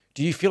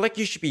Do you feel like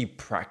you should be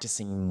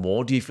practicing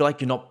more? Do you feel like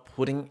you're not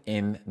putting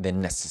in the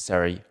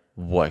necessary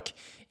work?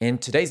 In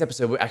today's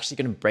episode, we're actually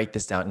going to break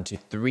this down into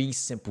 3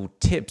 simple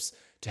tips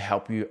to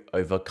help you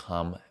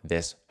overcome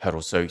this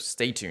hurdle. So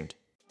stay tuned.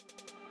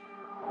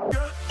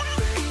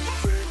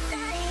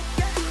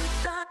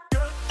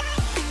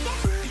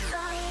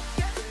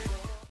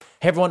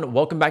 Hey everyone,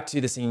 welcome back to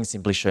the Singing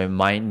Simply Show.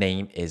 My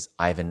name is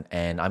Ivan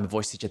and I'm a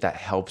voice teacher that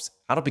helps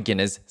adult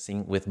beginners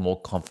sing with more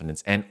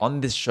confidence. And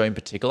on this show in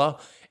particular,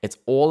 it's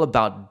all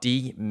about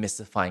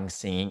demystifying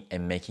singing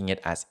and making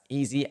it as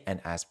easy and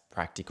as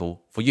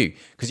practical for you.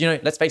 Because,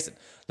 let's face it,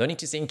 learning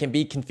to sing can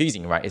be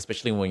confusing, right?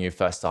 Especially when you're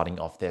first starting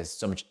off. There's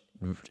so much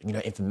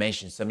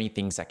information, so many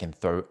things that can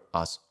throw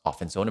us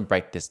off. And so I want to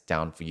break this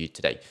down for you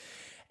today.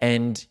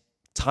 And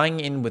tying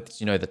in with,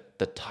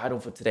 the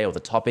title for today or the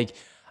topic,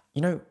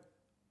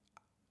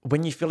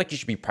 when you feel like you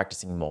should be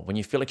practicing more, when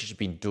you feel like you should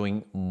be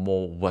doing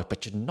more work,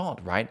 but you're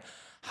not, right?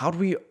 How do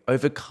we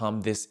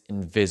overcome this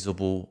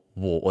invisible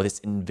wall or this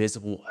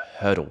invisible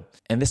hurdle?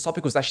 And this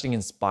topic was actually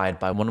inspired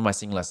by one of my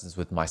singing lessons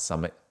with my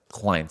summit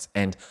clients.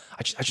 And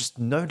I just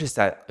noticed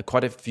that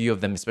quite a few of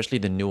them, especially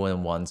the newer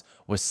ones,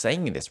 were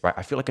saying this, right?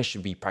 I feel like I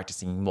should be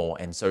practicing more.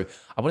 And so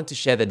I wanted to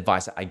share the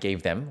advice that I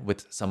gave them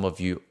with some of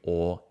you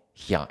all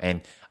here.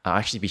 And I'll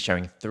actually be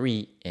sharing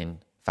 3 in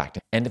fact.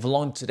 And if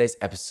along today's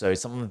episode,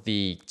 some of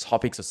the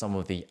topics or some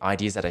of the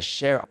ideas that I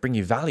share bring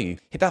you value,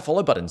 hit that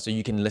follow button so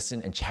you can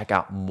listen and check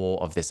out more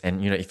of this.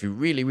 And if you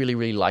really, really,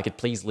 really like it,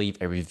 please leave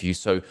a review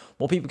so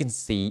more people can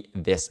see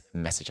this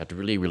message. I'd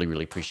really, really,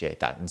 really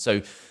appreciate that. And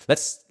so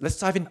let's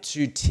dive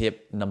into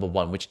tip number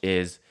 1, which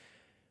is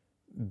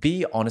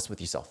be honest with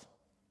yourself.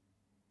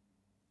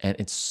 And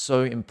it's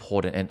so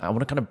important. And I want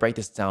to kind of break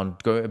this down,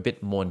 go a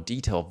bit more in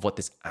detail of what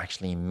this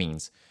actually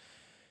means.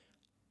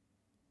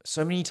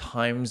 So many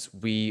times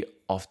we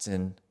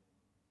often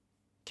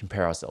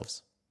compare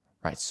ourselves,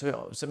 right?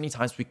 So many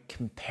times we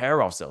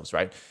compare ourselves,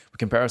 right? We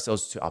compare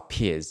ourselves to our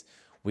peers.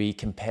 We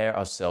compare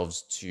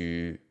ourselves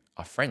to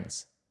our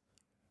friends,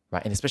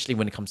 right? And especially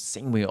when it comes to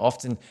singing, we're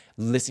often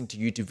listening to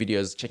YouTube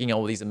videos, checking out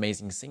all these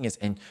amazing singers,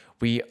 and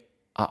we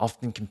are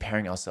often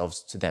comparing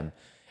ourselves to them.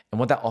 And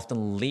what that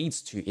often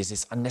leads to is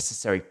this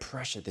unnecessary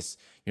pressure, this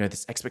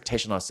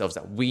expectation on ourselves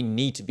that we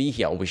need to be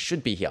here or we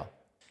should be here.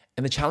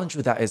 And the challenge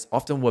with that is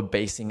often we're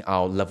basing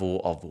our level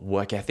of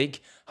work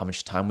ethic, how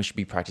much time we should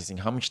be practicing,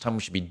 how much time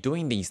we should be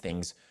doing these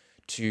things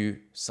to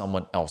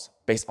someone else,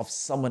 based off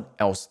someone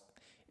else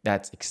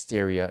that's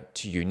exterior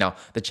to you. Now,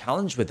 the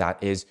challenge with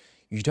that is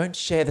you don't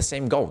share the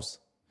same goals.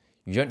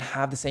 You don't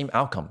have the same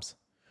outcomes.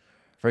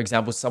 For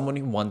example, someone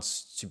who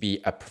wants to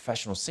be a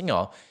professional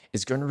singer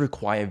is going to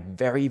require a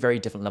very, very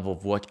different level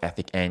of work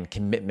ethic and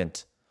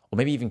commitment, or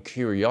maybe even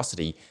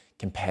curiosity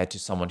compared to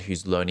someone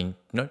who's learning,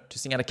 to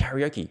sing at a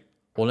karaoke,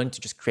 or learn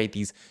to just create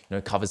these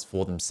covers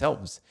for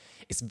themselves.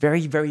 It's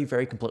very, very,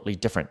 very completely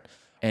different.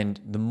 And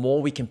the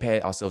more we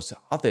compare ourselves to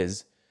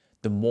others,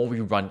 the more we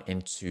run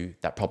into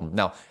that problem.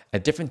 Now, a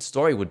different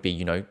story would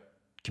be,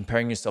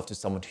 comparing yourself to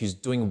someone who's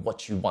doing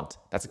what you want.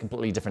 That's a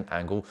completely different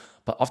angle.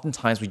 But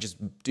oftentimes we just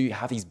do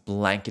have these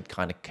blanket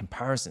kind of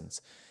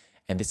comparisons.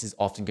 And this is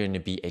often going to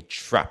be a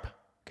trap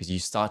because you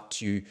start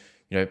to,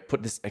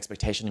 put this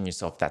expectation on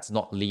yourself that's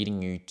not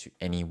leading you to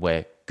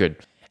anywhere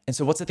good. And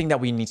so what's the thing that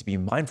we need to be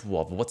mindful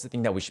of? What's the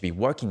thing that we should be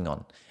working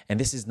on? And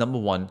this is number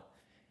 1.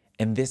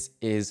 And this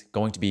is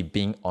going to be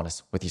being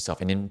honest with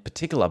yourself. And in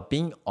particular,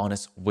 being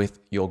honest with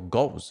your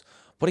goals.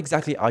 What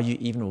exactly are you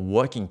even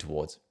working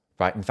towards,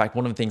 right? In fact,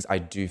 one of the things I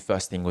do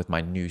first thing with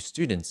my new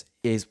students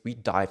is we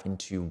dive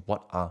into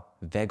what are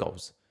their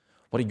goals.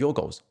 What are your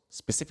goals?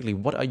 Specifically,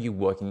 what are you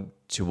working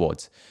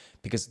towards?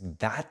 Because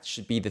that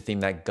should be the thing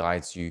that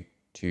guides you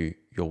to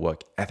your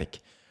work ethic.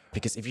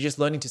 Because if you're just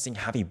learning to sing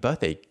happy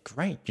birthday,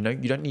 great. You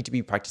don't need to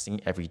be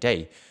practicing every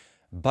day.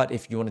 But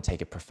if you want to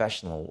take it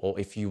professional, or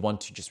if you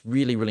want to just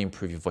really, really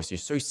improve your voice, you're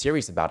so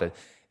serious about it,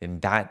 then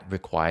that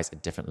requires a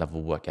different level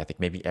of work ethic,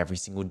 maybe every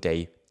single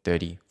day,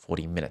 30,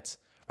 40 minutes,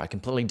 right?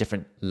 Completely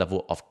different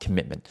level of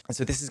commitment. And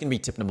so this is going to be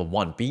tip number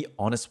 1. Be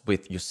honest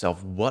with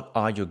yourself. What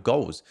are your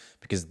goals?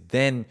 Because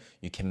then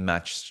you can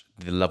match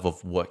the level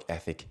of work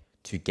ethic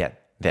to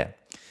get there.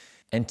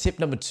 And tip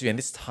number 2, and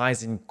this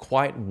ties in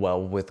quite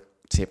well with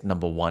tip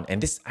number 1,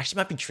 and this actually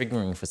might be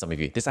triggering for some of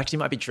you. This actually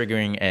might be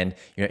triggering, and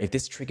if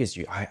this triggers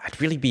you, I'd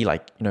really be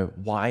like,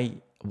 why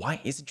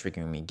is it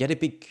triggering me? Get a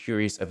bit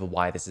curious over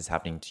why this is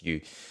happening to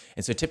you.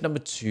 And so tip number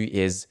 2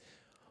 is,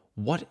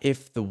 what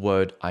if the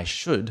word I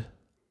should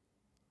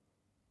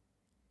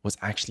was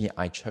actually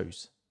I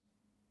chose?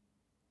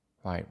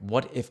 Right?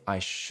 What if I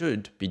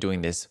should be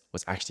doing this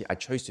was actually I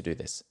chose to do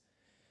this?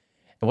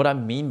 And what I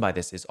mean by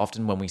this is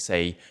often when we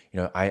say,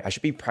 I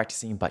should be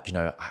practicing, but,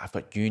 I've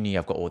got uni,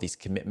 I've got all these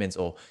commitments,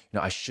 or,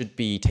 I should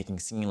be taking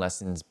singing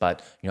lessons,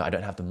 but, I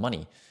don't have the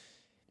money.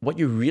 What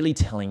you're really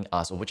telling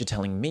us, or what you're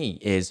telling me,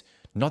 is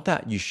not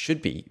that you should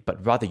be,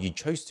 but rather you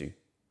chose to.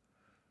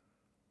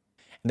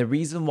 And the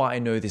reason why I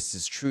know this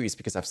is true is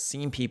because I've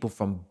seen people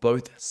from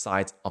both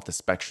sides of the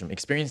spectrum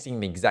experiencing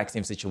the exact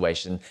same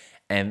situation,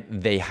 and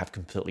they have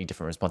completely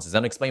different responses.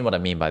 And I'll explain what I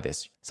mean by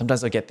this.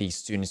 Sometimes I get these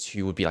students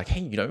who would be like,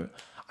 hey,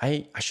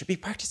 I should be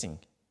practicing,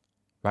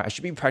 right? I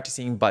should be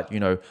practicing, but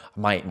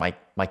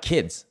my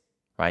kids,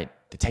 right?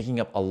 They're taking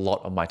up a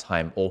lot of my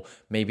time. Or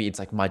maybe it's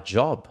like my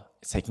job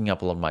is taking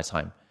up a lot of my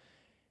time.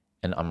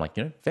 And I'm like,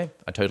 fair.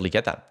 I totally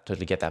get that.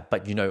 Totally get that.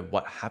 But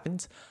what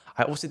happens?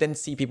 I also then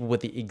see people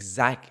with the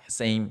exact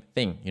same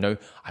thing.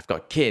 I've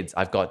got kids,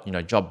 I've got,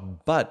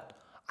 job, but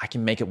I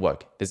can make it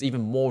work. There's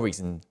even more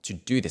reason to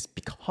do this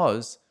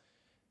because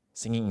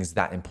singing is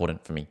that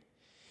important for me.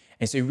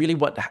 And so really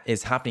what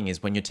is happening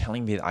is when you're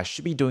telling me that I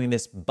should be doing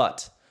this,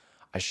 but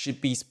I should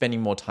be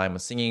spending more time on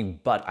singing,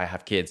 but I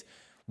have kids,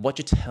 what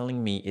you're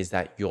telling me is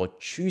that you're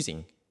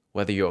choosing,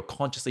 whether you're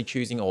consciously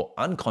choosing or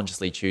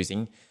unconsciously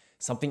choosing,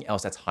 something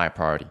else that's higher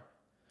priority,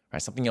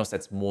 right? Something else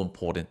that's more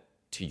important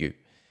to you.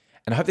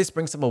 And I hope this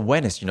brings some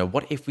awareness.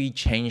 What if we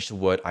change the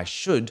word I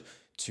should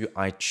to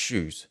I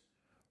choose,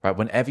 right?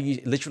 Whenever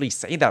you literally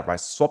say that, right,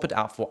 swap it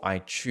out for I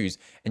choose,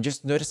 and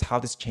just notice how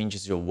this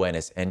changes your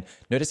awareness, and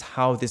notice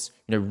how this,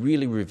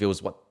 really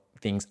reveals what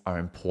things are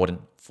important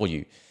for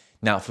you.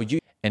 Now, for you,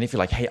 and if you're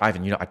like, hey,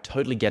 Ivan, I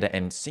totally get it,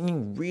 and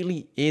singing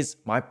really is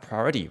my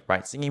priority,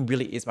 right? Singing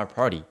really is my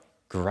priority.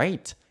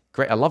 Great.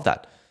 I love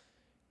that.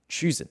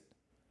 Choose it.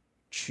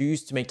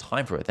 Choose to make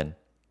time for it then,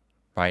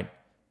 right?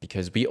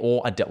 Because we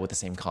all are dealt with the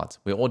same cards.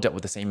 We're all dealt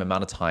with the same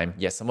amount of time.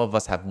 Yes, some of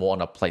us have more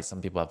on our plate,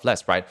 some people have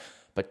less, right?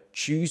 But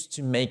choose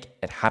to make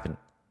it happen.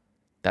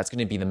 That's going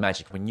to be the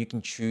magic. When you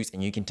can choose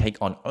and you can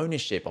take on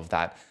ownership of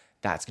that,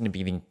 that's going to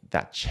be the thing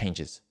that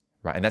changes,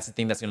 right? And that's the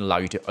thing that's going to allow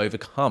you to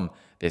overcome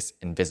this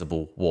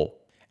invisible wall.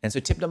 And so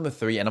tip number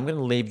 3, and I'm going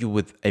to leave you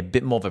with a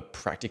bit more of a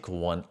practical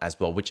one as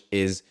well, which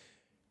is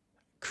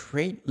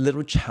create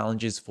little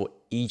challenges for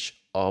each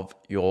of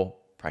your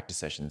practice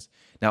sessions.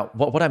 Now,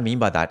 what I mean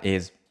by that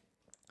is,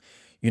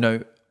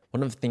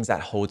 one of the things that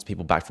holds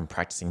people back from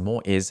practicing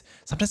more is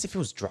sometimes it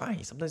feels dry.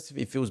 Sometimes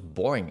it feels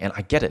boring. And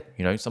I get it.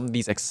 Some of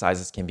these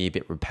exercises can be a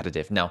bit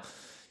repetitive. Now,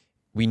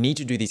 we need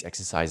to do these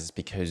exercises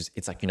because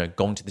it's like,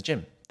 going to the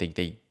gym.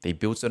 They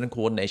build certain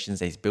coordinations.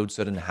 They build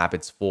certain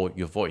habits for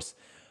your voice.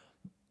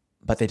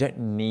 But they don't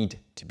need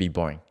to be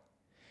boring.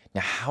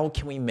 Now, how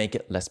can we make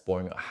it less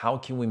boring? Or how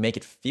can we make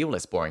it feel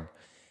less boring?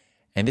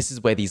 And this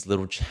is where these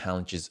little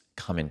challenges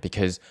come in,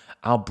 because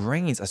our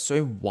brains are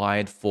so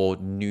wired for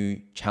new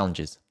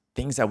challenges,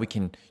 things that we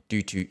can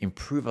do to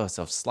improve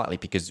ourselves slightly,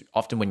 because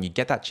often when you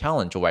get that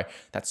challenge or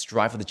that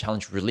strive for the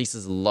challenge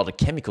releases a lot of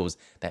chemicals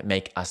that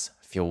make us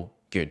feel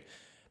good.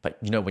 But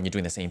when you're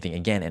doing the same thing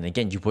again and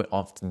again, you won't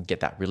often get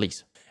that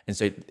release. And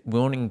so we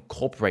want to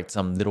incorporate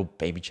some little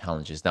baby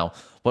challenges. Now,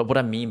 what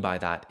I mean by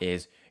that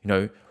is,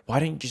 why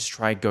don't you just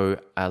try go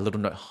a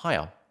little note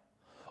higher?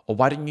 Or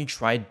why don't you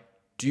try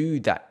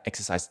do that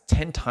exercise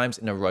 10 times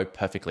in a row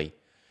perfectly?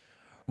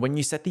 When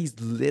you set these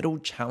little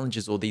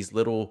challenges or these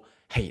little,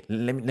 hey,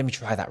 let me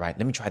try that, right?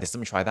 Let me try this, let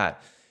me try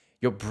that.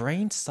 Your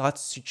brain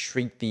starts to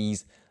treat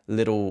these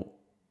little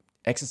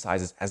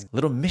exercises as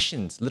little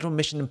mission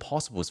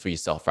impossibles for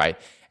yourself, right?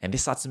 And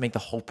this starts to make the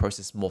whole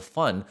process more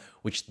fun,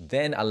 which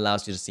then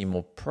allows you to see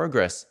more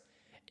progress.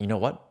 You know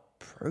what?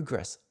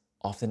 Progress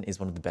often is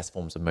one of the best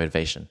forms of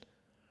motivation.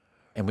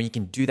 And when you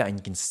can do that and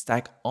you can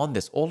stack on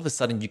this, all of a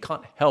sudden you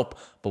can't help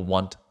but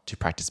want to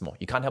practice more.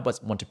 You can't help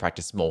but want to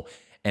practice more.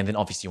 And then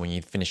obviously when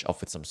you finish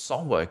off with some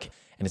song work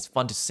and it's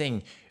fun to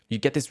sing, you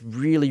get this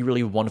really,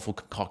 really wonderful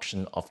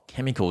concoction of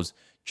chemicals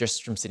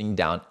just from sitting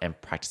down and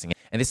practicing.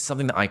 And this is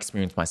something that I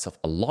experience myself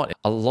a lot.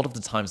 A lot of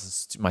the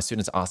times my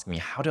students are asking me,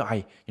 how do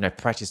I,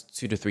 practice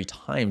 2 to 3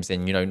 times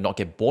and, not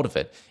get bored of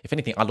it? If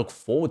anything, I look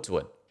forward to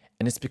it.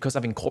 And it's because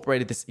I've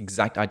incorporated this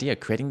exact idea,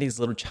 creating these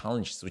little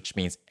challenges, which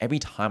means every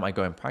time I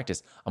go and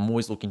practice, I'm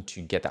always looking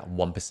to get that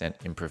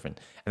 1% improvement.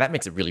 And that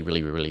makes it really,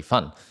 really, really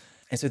fun.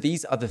 And so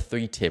these are the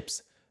 3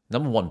 tips.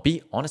 Number 1,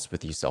 be honest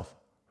with yourself,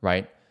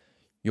 right?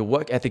 Your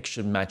work ethic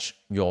should match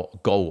your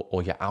goal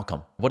or your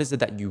outcome. What is it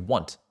that you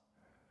want?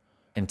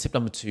 And tip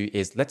number 2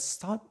 is let's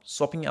start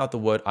swapping out the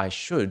word I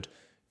should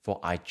for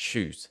I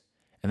choose.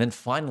 And then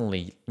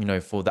finally,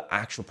 for the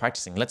actual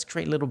practicing, let's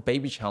create little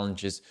baby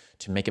challenges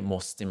to make it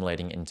more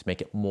stimulating and to make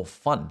it more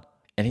fun.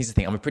 And here's the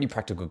thing, I'm a pretty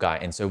practical guy.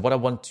 And so what I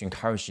want to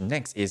encourage you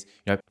next is,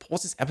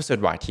 pause this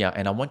episode right here.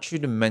 And I want you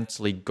to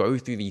mentally go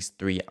through these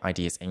 3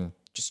 ideas and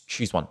just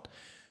choose one.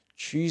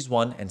 Choose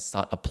one and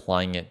start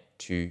applying it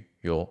to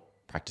your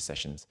practice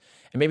sessions.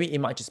 And maybe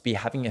it might just be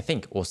having a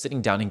think or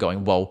sitting down and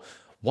going, well,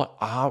 what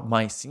are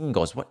my singing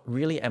goals? What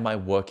really am I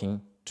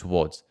working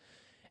towards?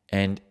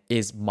 And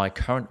is my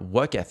current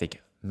work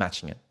ethic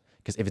matching it?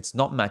 Because if it's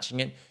not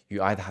matching it,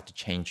 you either have to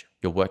change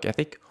your work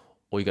ethic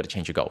or you got to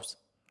change your goals,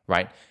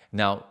 right?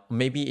 Now,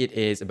 maybe it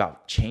is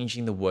about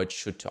changing the word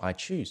should to I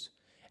choose.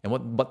 And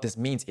what this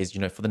means is,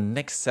 for the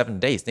next 7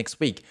 days, next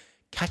week,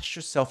 catch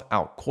yourself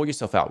out, call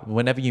yourself out.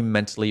 Whenever you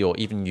mentally or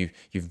even you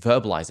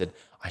verbalize it,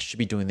 I should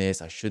be doing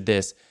this, I should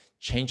this,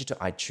 change it to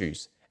I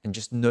choose. And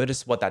just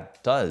notice what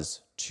that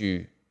does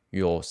to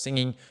your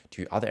singing,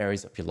 to other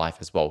areas of your life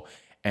as well.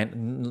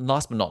 And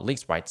last but not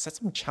least, right, set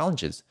some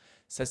challenges.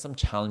 Set some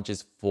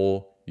challenges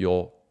for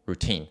your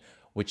routine,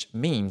 which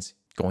means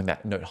going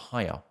that note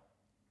higher.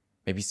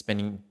 Maybe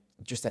spending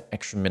just that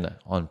extra minute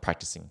on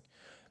practicing.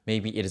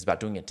 Maybe it is about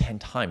doing it 10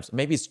 times.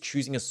 Maybe it's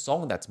choosing a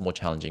song that's more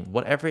challenging.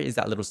 Whatever is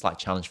that little slight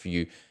challenge for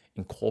you,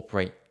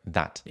 incorporate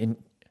that. In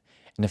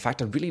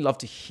fact, I'd really love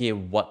to hear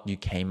what you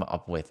came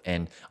up with.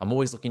 And I'm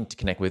always looking to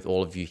connect with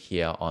all of you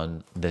here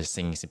on the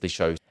Singing Simply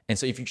show. And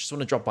so if you just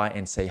want to drop by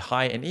and say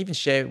hi and even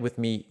share with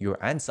me your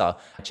answer,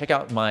 check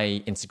out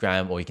my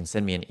Instagram or you can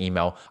send me an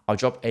email. I'll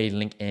drop a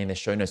link in the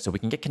show notes so we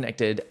can get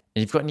connected. And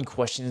if you've got any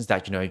questions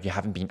that you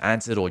haven't been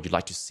answered or you'd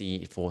like to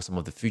see for some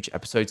of the future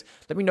episodes,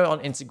 let me know on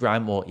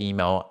Instagram or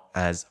email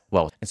as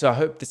well. And so I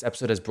hope this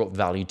episode has brought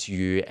value to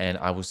you and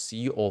I will see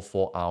you all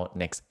for our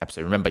next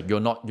episode. Remember,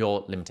 you're not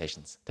your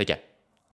limitations. Take care.